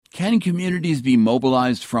Can communities be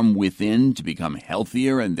mobilized from within to become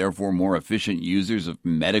healthier and therefore more efficient users of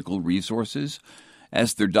medical resources?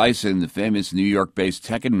 Esther Dyson, the famous New York-based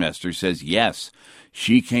tech investor, says yes.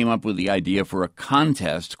 She came up with the idea for a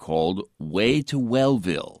contest called Way to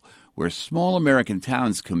Wellville, where small American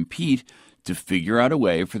towns compete to figure out a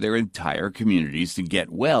way for their entire communities to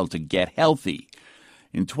get well, to get healthy.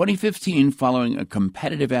 In 2015, following a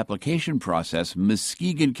competitive application process,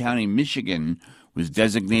 Muskegon County, Michigan, was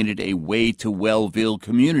designated a Way to Wellville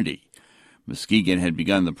community. Muskegon had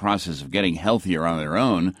begun the process of getting healthier on their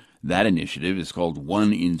own. That initiative is called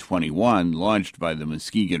 1 in 21, launched by the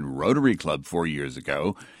Muskegon Rotary Club 4 years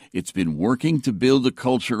ago. It's been working to build a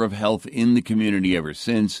culture of health in the community ever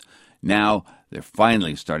since. Now, they're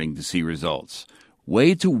finally starting to see results.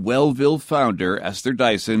 Way to Wellville founder Esther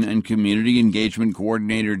Dyson and community engagement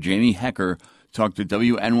coordinator Jamie Hecker talked to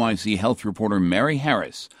WNYC health reporter Mary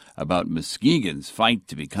Harris about Muskegon's fight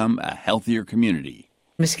to become a healthier community.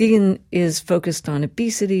 Muskegon is focused on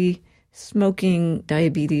obesity, smoking,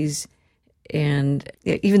 diabetes, and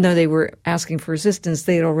even though they were asking for assistance,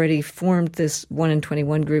 they had already formed this 1 in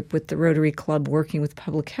 21 group with the Rotary Club working with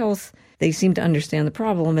public health. They seemed to understand the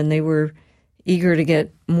problem, and they were eager to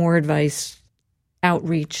get more advice,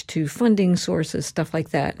 outreach to funding sources, stuff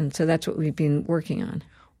like that. And so that's what we've been working on.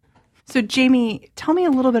 So, Jamie, tell me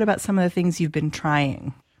a little bit about some of the things you've been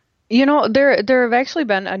trying. You know, there have actually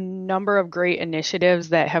been a number of great initiatives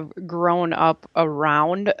that have grown up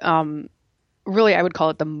around, really, I would call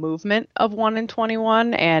it the movement of 1 in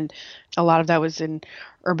 21. And a lot of that was in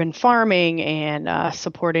urban farming and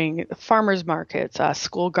supporting farmers markets,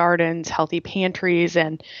 school gardens, healthy pantries,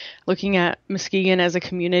 and looking at Muskegon as a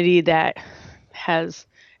community that has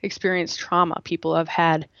experienced trauma. People have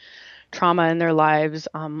had trauma in their lives,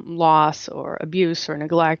 loss or abuse or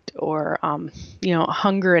neglect or,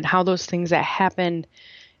 hunger, and how those things that happen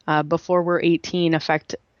before we're 18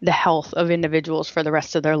 affect the health of individuals for the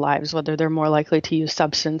rest of their lives, whether they're more likely to use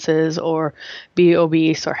substances or be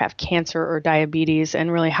obese or have cancer or diabetes,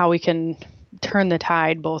 and really how we can turn the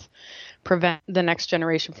tide, both prevent the next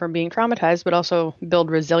generation from being traumatized, but also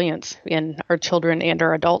build resilience in our children and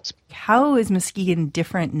our adults. How is Muskegon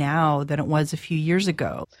different now than it was a few years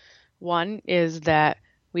ago? One is that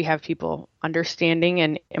we have people understanding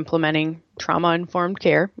and implementing trauma-informed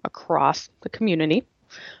care across the community.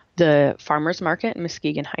 The farmers market in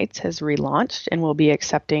Muskegon Heights has relaunched and will be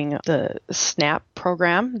accepting the SNAP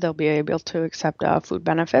program. They'll be able to accept food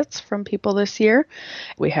benefits from people this year.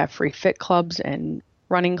 We have free fit clubs and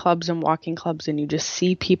running clubs and walking clubs, and you just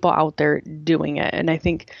see people out there doing it. And I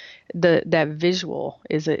think that visual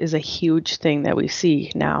is a huge thing that we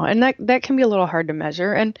see now. And that can be a little hard to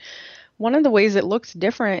measure. And one of the ways it looks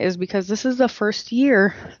different is because this is the first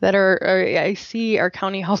year that I see our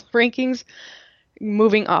county health rankings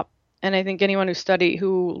moving up. And I think anyone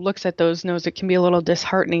who looks at those knows it can be a little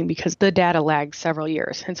disheartening because the data lags several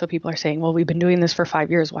years. And so people are saying, well, we've been doing this for 5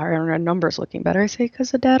 years. Why aren't our numbers looking better? I say, because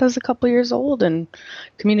the data is a couple years old and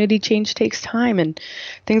community change takes time, and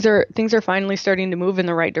things are finally starting to move in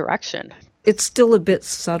the right direction. It's still a bit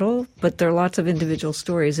subtle, but there are lots of individual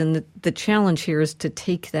stories. And the challenge here is to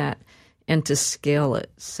take that and to scale it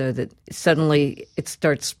so that suddenly it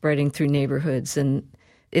starts spreading through neighborhoods. And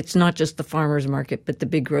it's not just the farmer's market, but the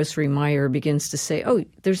big grocery Meijer begins to say, oh,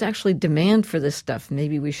 there's actually demand for this stuff.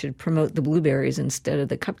 Maybe we should promote the blueberries instead of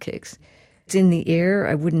the cupcakes. It's in the air.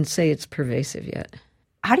 I wouldn't say it's pervasive yet.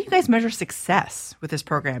 How do you guys measure success with this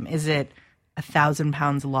program? Is it 1,000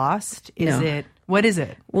 pounds lost? What is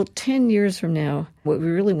it? Well, 10 years from now, what we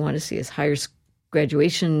really want to see is higher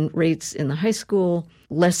graduation rates in the high school,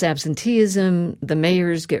 less absenteeism, the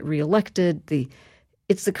mayors get reelected.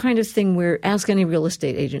 It's the kind of thing where ask any real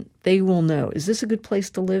estate agent, they will know, is this a good place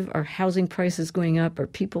to live? Are housing prices going up? Are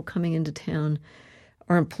people coming into town?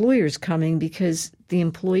 Are employers coming because the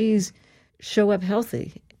employees show up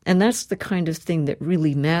healthy? And that's the kind of thing that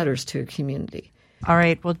really matters to a community. All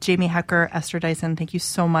right. Well, Jamie Hecker, Esther Dyson, thank you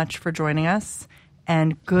so much for joining us,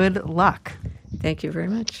 and good luck. Thank you very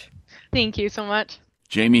much. Thank you so much.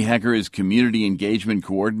 Jamie Hecker is Community Engagement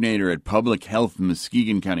Coordinator at Public Health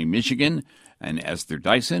Muskegon County, Michigan, and Esther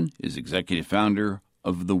Dyson is Executive Founder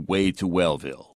of the Way to Wellville.